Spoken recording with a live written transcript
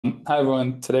Hi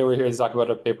everyone. Today we're here to talk about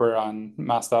a paper on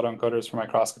masked autoencoders for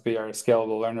microscopy or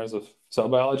scalable learners of cell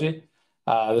biology.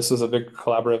 This was a big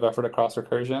collaborative effort across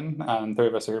Recursion, and three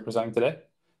of us are here presenting today.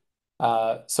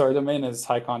 So our domain is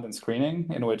high content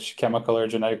screening, in which chemical or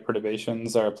genetic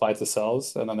perturbations are applied to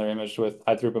cells, and then they're imaged with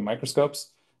high throughput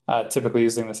microscopes, typically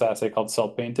using this assay called cell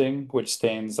painting, which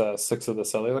stains 6 of the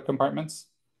cellular compartments.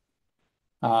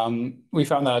 We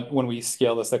found that when we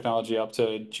scale this technology up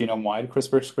to genome-wide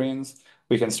CRISPR screens,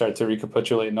 we can start to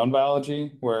recapitulate known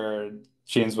biology, where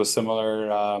genes with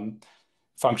similar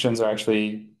functions are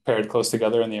actually paired close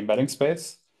together in the embedding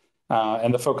space.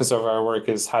 And the focus of our work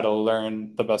is how to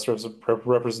learn the best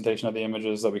representation of the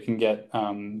images that we can get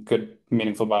good,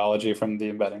 meaningful biology from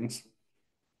the embeddings.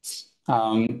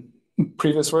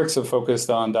 Previous works have focused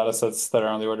on data sets that are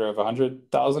on the order of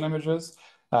 100,000 images,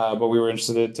 but we were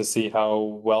interested to see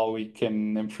how well we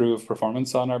can improve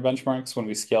performance on our benchmarks when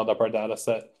we scaled up our data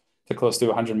set to close to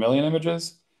 100 million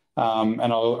images. And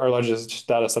our largest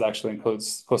data set actually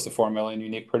includes close to 4 million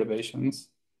unique perturbations.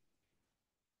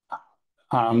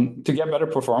 To get better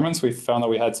performance, we found that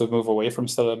we had to move away from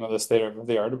some of the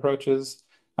state-of-the-art approaches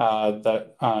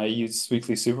that use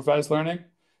weakly supervised learning.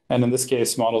 And in this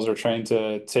case, models are trained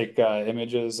to take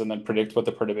images and then predict what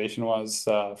the perturbation was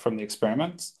from the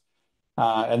experiments.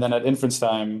 And then at inference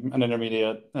time, an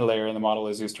intermediate layer in the model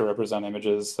is used to represent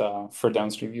images for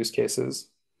downstream use cases.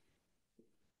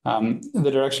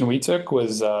 The direction we took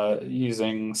was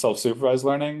using self-supervised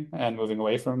learning and moving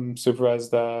away from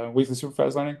weakly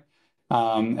supervised learning.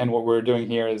 And what we're doing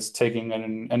here is taking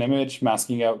an image,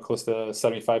 masking out close to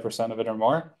 75% of it or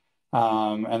more,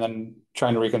 and then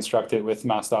trying to reconstruct it with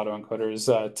masked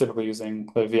autoencoders, typically using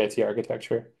the VIT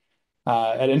architecture.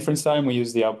 At inference time, we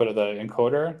use the output of the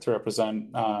encoder to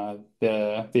represent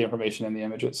the information in the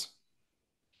images.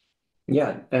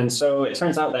 Yeah, and so it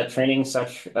turns out that training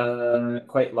such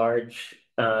quite large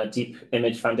deep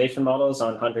image foundation models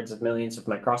on hundreds of millions of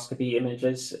microscopy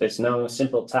images is no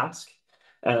simple task.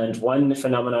 And one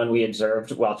phenomenon we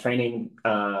observed while training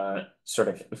sort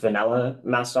of vanilla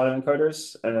masked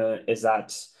autoencoders is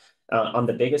that on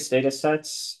the biggest data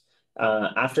sets,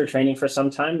 after training for some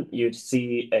time, you'd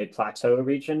see a plateau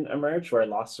region emerge where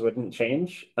loss wouldn't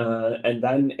change. And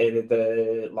then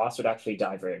the loss would actually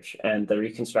diverge. And the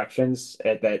reconstructions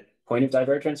at that point of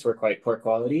divergence were quite poor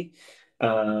quality.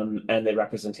 And the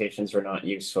representations were not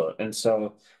useful. And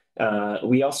so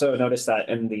we also noticed that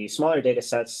in the smaller data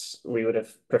sets, we would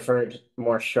have preferred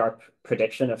more sharp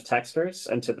prediction of textures.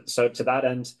 And so to that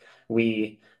end,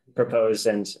 we proposed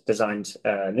and designed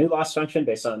a new loss function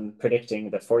based on predicting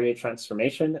the Fourier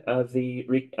transformation of the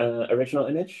original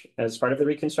image as part of the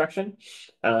reconstruction.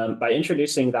 By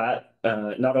introducing that,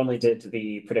 not only did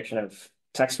the prediction of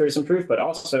textures improve, but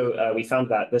also we found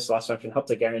that this loss function helped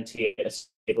to guarantee a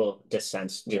stable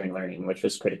descent during learning, which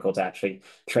was critical to actually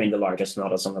train the largest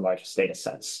models on the largest data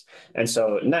sets. And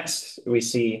so next we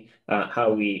see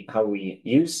how we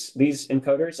use these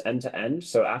encoders end to end.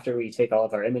 So after we take all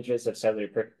of our images of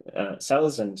cellular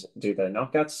cells and do the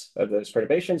knockouts of those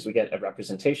perturbations, we get a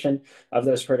representation of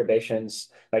those perturbations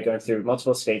by going through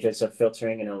multiple stages of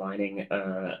filtering and aligning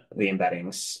the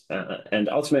embeddings. And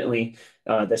ultimately,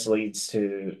 this leads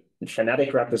to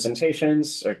genetic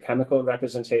representations or chemical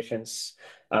representations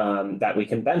that we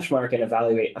can benchmark and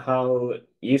evaluate how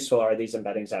useful are these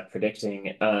embeddings at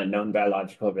predicting known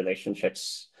biological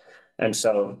relationships. And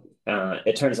so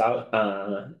it turns out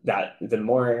that the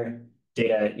more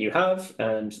data you have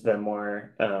and the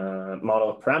more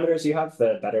model parameters you have,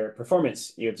 the better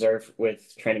performance you observe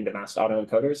with training the masked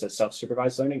autoencoders as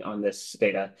self-supervised learning on this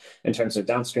data in terms of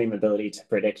downstream ability to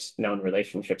predict known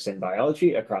relationships in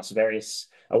biology across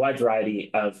a wide variety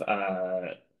of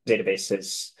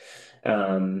databases,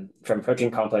 from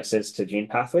protein complexes to gene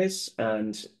pathways.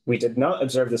 And we did not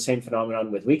observe the same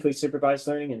phenomenon with weakly supervised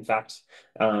learning. In fact,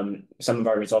 some of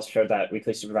our results showed that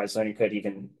weakly supervised learning could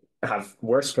even have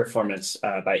worse performance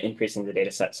by increasing the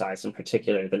data set size, in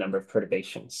particular, the number of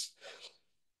perturbations.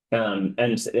 And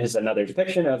here's another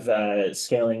depiction of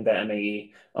scaling the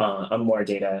MAE on more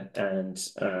data,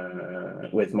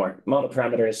 and with more model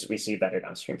parameters, we see better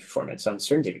downstream performance on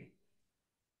StringDB.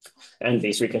 And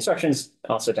these reconstructions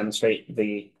also demonstrate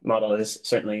the model is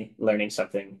certainly learning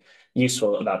something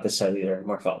useful about the cellular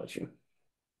morphology.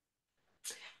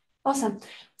 Awesome.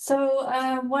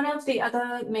 So one of the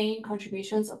other main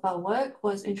contributions of our work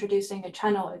was introducing a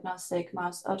channel-agnostic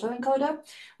masked autoencoder,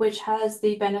 which has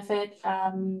the benefit,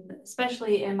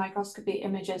 especially in microscopy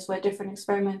images where different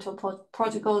experimental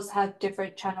protocols have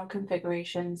different channel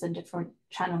configurations and different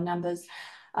channel numbers.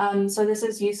 So this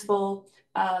is useful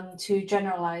to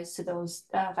generalize to those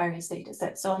various data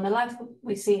sets. So on the left,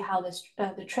 we see how this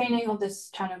the training of this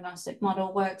channel agnostic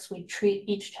model works. We treat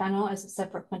each channel as a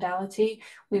separate modality.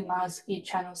 We mask each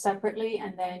channel separately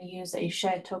and then use a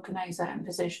shared tokenizer and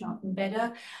positional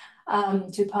embedder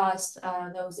to pass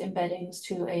those embeddings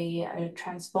to a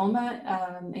transformer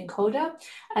encoder.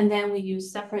 And then we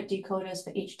use separate decoders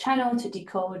for each channel to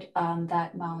decode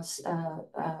that mask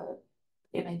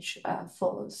image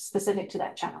for specific to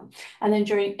that channel. And then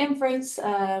during inference,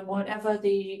 whatever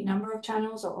the number of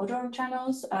channels or order of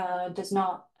channels does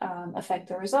not affect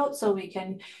the result. So we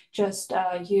can just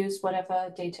use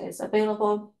whatever data is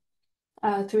available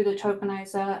through the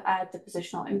tokenizer, add the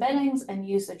positional embeddings, and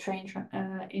use the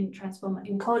in transformer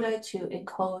encoder to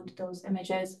encode those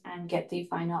images and get the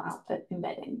final output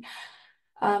embedding.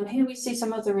 Here we see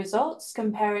some of the results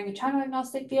comparing a channel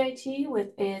agnostic VIT with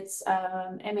its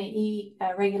MAE,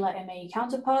 regular MAE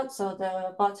counterpart. So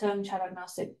the bottom channel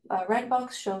agnostic red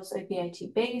box shows a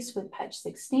VIT base with patch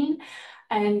 16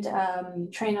 and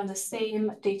trained on the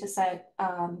same data set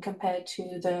compared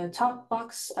to the top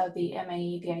box of the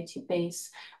MAE VIT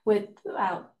base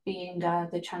without being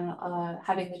the channel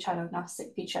having the channel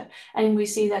agnostic feature. And we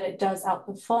see that it does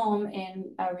outperform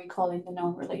in recalling the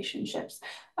known relationships.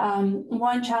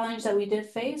 One challenge that we did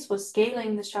face was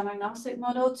scaling this channel agnostic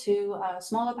model to a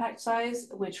smaller pack size,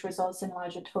 which results in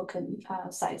larger token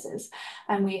sizes.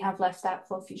 And we have left that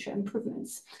for future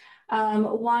improvements.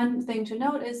 One thing to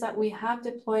note is that we have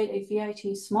deployed a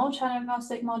VIT small channel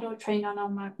agnostic model trained on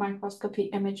our microscopy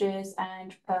images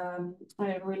and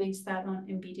released that on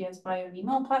NVIDIA's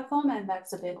BioNeMo platform, and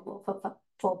that's available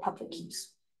for public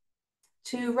use.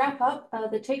 To wrap up,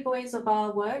 the takeaways of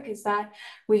our work is that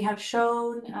we have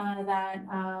shown that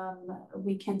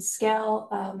we can scale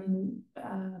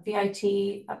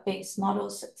VIT-based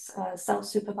models,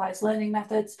 self-supervised learning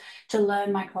methods to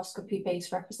learn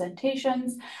microscopy-based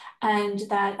representations, and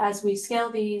that as we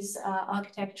scale these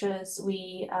architectures,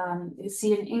 we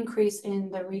see an increase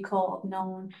in the recall of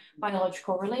known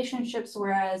biological relationships,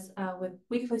 whereas with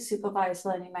weakly supervised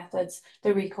learning methods,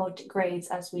 the recall degrades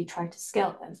as we try to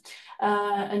scale them.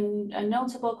 A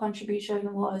notable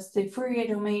contribution was the Fourier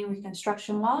domain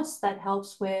reconstruction loss that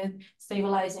helps with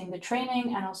stabilizing the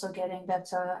training and also getting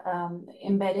better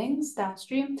embeddings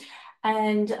downstream.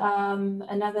 And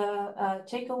another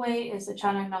takeaway is the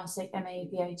channel agnostic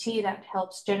MAE-VIT that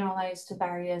helps generalize to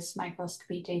various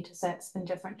microscopy data sets in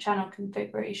different channel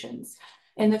configurations.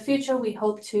 In the future, we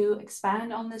hope to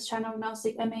expand on this channel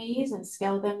agnostic MAEs and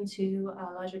scale them to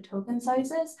larger token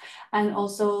sizes, and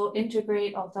also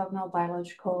integrate orthogonal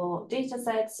biological data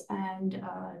sets and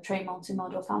train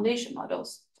multimodal foundation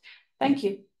models. Thank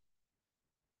you.